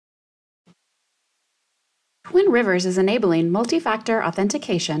Twin Rivers is enabling Multifactor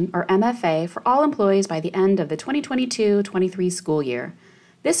Authentication, or MFA, for all employees by the end of the 2022-23 school year.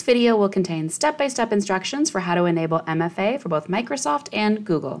 This video will contain step-by-step instructions for how to enable MFA for both Microsoft and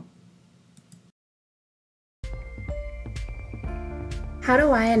Google. How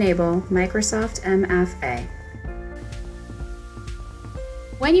do I enable Microsoft MFA?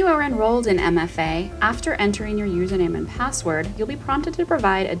 When you are enrolled in MFA, after entering your username and password, you'll be prompted to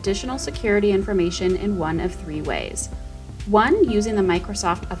provide additional security information in one of three ways. 1. Using the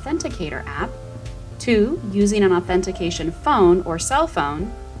Microsoft Authenticator app. 2. Using an authentication phone or cell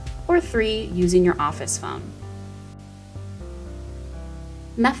phone. Or 3. Using your office phone.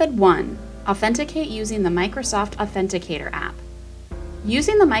 Method 1. Authenticate using the Microsoft Authenticator app.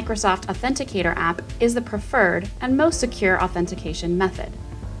 Using the Microsoft Authenticator app is the preferred and most secure authentication method.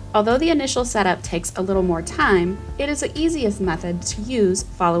 Although the initial setup takes a little more time, it is the easiest method to use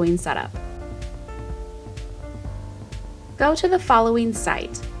following setup. Go to the following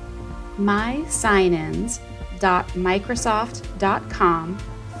site,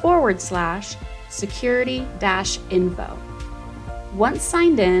 mysignins.microsoft.com/security-info. Once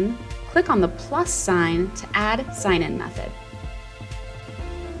signed in, click on the plus sign to add sign-in method.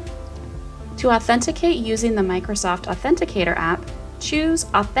 To authenticate using the Microsoft Authenticator app, choose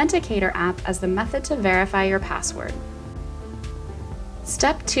Authenticator app as the method to verify your password.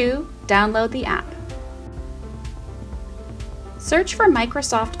 Step 2. Download the app. Search for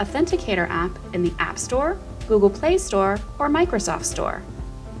Microsoft Authenticator app in the App Store, Google Play Store, or Microsoft Store.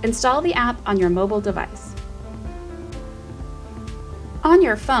 Install the app on your mobile device. On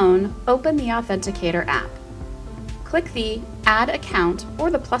your phone, open the Authenticator app. Click the Add Account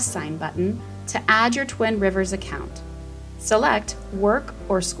or the plus sign button to add your Twin Rivers account. Select Work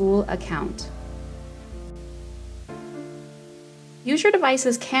or School Account. Use your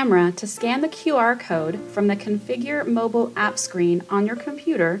device's camera to scan the QR code from the Configure Mobile app screen on your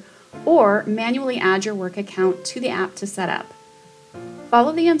computer, or manually add your work account to the app to set up.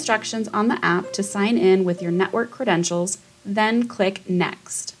 Follow the instructions on the app to sign in with your network credentials, then click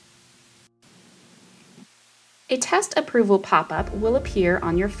Next. A test approval pop-up will appear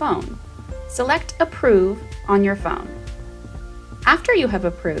on your phone. Select Approve on your phone. After you have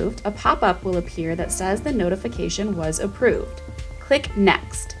approved, a pop-up will appear that says the notification was approved. Click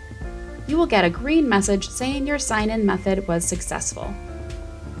Next. You will get a green message saying your sign-in method was successful.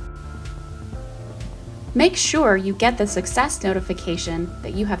 Make sure you get the success notification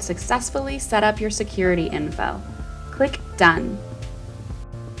that you have successfully set up your security info. Click Done.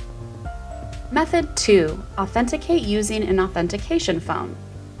 Method 2. Authenticate using an authentication phone.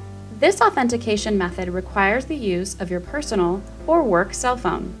 This authentication method requires the use of your personal or work cell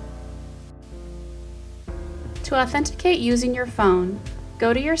phone. To authenticate using your phone,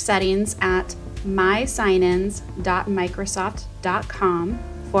 go to your settings at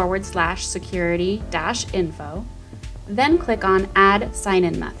mysignins.microsoft.com/security-info, then click on Add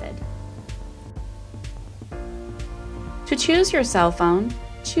Sign-in Method. To choose your cell phone,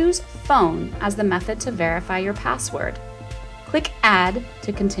 choose Phone as the method to verify your password. Click Add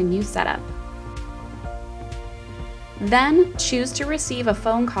to continue setup. Then choose to receive a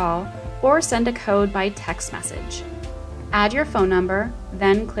phone call or send a code by text message. Add your phone number,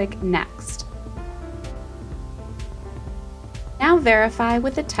 then click Next. Now verify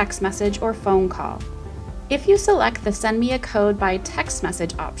with a text message or phone call. If you select the Send me a code by text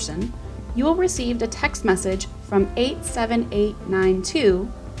message option, you will receive a text message from 87892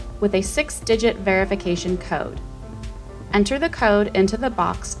 with a 6-digit verification code. Enter the code into the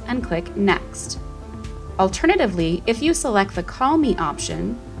box and click Next. Alternatively, if you select the Call Me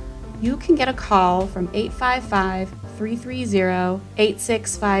option, you can get a call from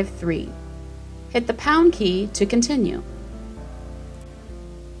 855-330-8653. Hit the pound key to continue.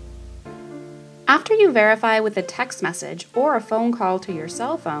 After you verify with a text message or a phone call to your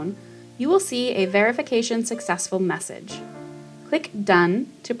cell phone, you will see a verification successful message. Click Done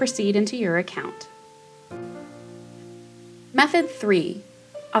to proceed into your account. Method 3.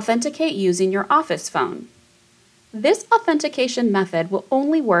 Authenticate using your office phone. This authentication method will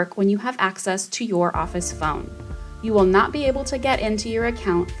only work when you have access to your office phone. You will not be able to get into your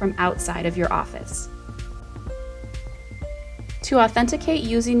account from outside of your office. To authenticate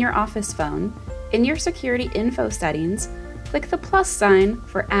using your office phone, in your security info settings, click the plus sign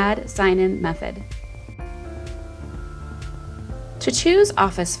for Add Sign-in Method. To choose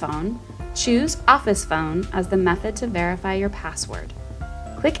Office Phone, choose Office Phone as the method to verify your password.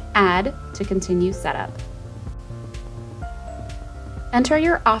 Click Add to continue setup. Enter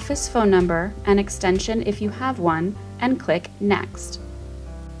your office phone number and extension if you have one, and click Next.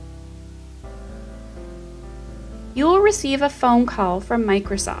 You will receive a phone call from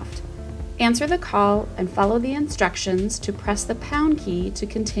Microsoft. Answer the call and follow the instructions to press the pound key to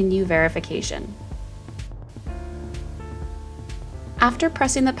continue verification. After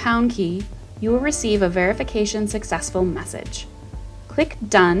pressing the pound key, you will receive a verification successful message. Click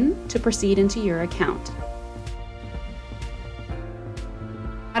Done to proceed into your account.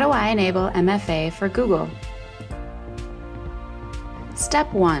 How do I enable MFA for Google?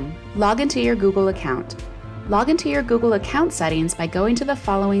 Step 1. Log into your Google account. Log into your Google account settings by going to the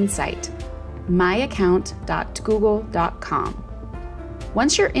following site, myaccount.google.com.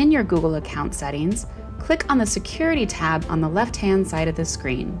 Once you're in your Google account settings, click on the Security tab on the left-hand side of the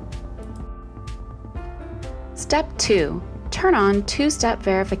screen. Step 2. Turn on two-step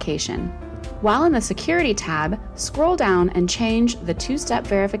verification. While in the Security tab, scroll down and change the two-step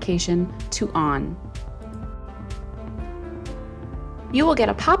verification to On. You will get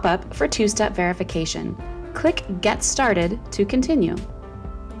a pop-up for two-step verification. Click Get Started to continue.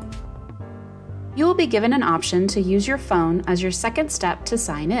 You will be given an option to use your phone as your second step to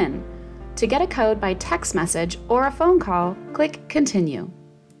sign in. To get a code by text message or a phone call, click Continue.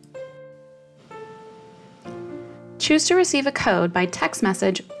 Choose to receive a code by text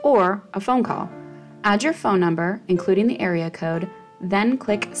message or a phone call. Add your phone number, including the area code, then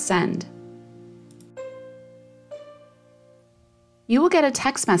click Send. You will get a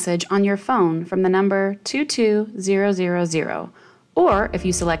text message on your phone from the number 22000, or if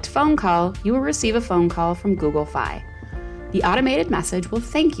you select phone call, you will receive a phone call from Google Fi. The automated message will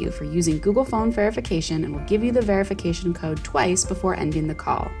thank you for using Google Phone verification and will give you the verification code twice before ending the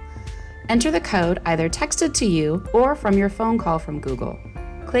call. Enter the code either texted to you or from your phone call from Google.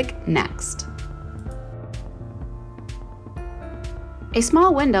 Click Next. A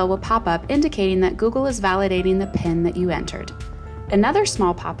small window will pop up indicating that Google is validating the PIN that you entered. Another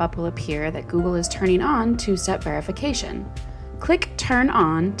small pop-up will appear that Google is turning on two-step verification. Click Turn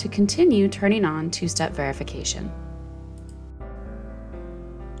On to continue turning on two-step verification.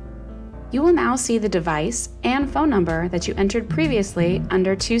 You will now see the device and phone number that you entered previously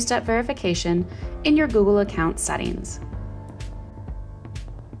under two-step verification in your Google account settings.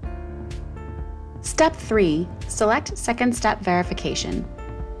 Step 3. Select Second Step Verification.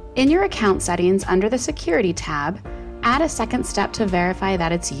 In your account settings under the Security tab, add a second step to verify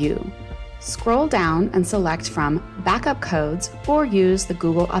that it's you. Scroll down and select from Backup Codes or use the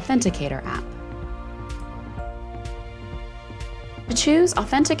Google Authenticator app. To choose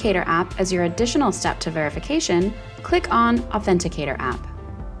Authenticator app as your additional step to verification, click on Authenticator app.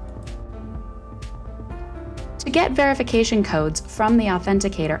 To get verification codes from the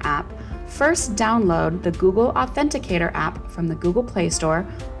Authenticator app, first download the Google Authenticator app from the Google Play Store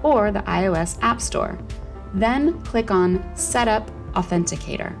or the iOS App Store. Then click on Set Up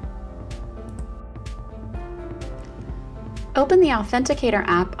Authenticator. Open the Authenticator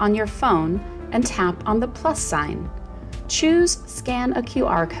app on your phone and tap on the plus sign. Choose Scan a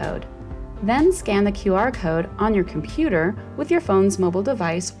QR code. Then scan the QR code on your computer with your phone's mobile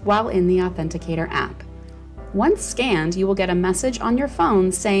device while in the Authenticator app. Once scanned, you will get a message on your phone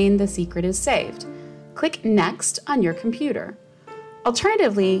saying the secret is saved. Click Next on your computer.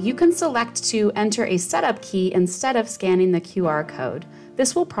 Alternatively, you can select to enter a setup key instead of scanning the QR code.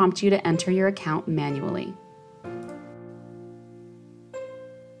 This will prompt you to enter your account manually.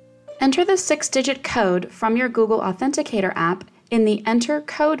 Enter the 6-digit code from your Google Authenticator app in the Enter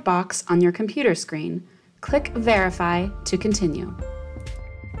Code box on your computer screen. Click Verify to continue.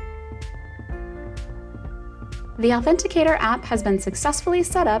 The Authenticator app has been successfully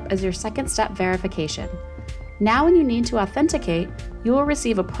set up as your second step verification. Now when you need to authenticate, you will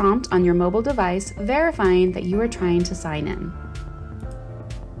receive a prompt on your mobile device verifying that you are trying to sign in.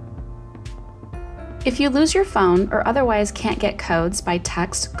 If you lose your phone or otherwise can't get codes by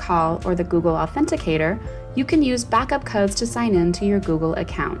text, call, or the Google Authenticator, you can use backup codes to sign in to your Google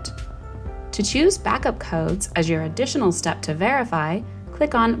account. To choose backup codes as your additional step to verify,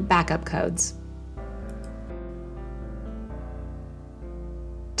 click on Backup Codes.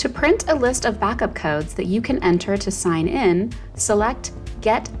 To print a list of backup codes that you can enter to sign in, select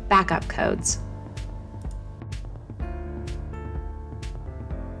Get Backup Codes.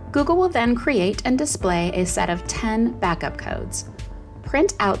 Google will then create and display a set of 10 backup codes.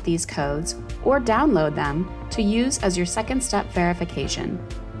 Print out these codes or download them to use as your second step verification.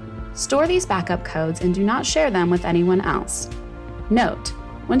 Store these backup codes and do not share them with anyone else. Note,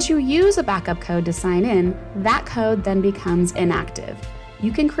 once you use a backup code to sign in, that code then becomes inactive.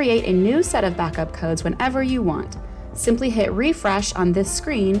 You can create a new set of backup codes whenever you want. Simply hit refresh on this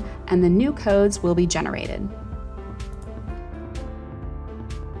screen and the new codes will be generated.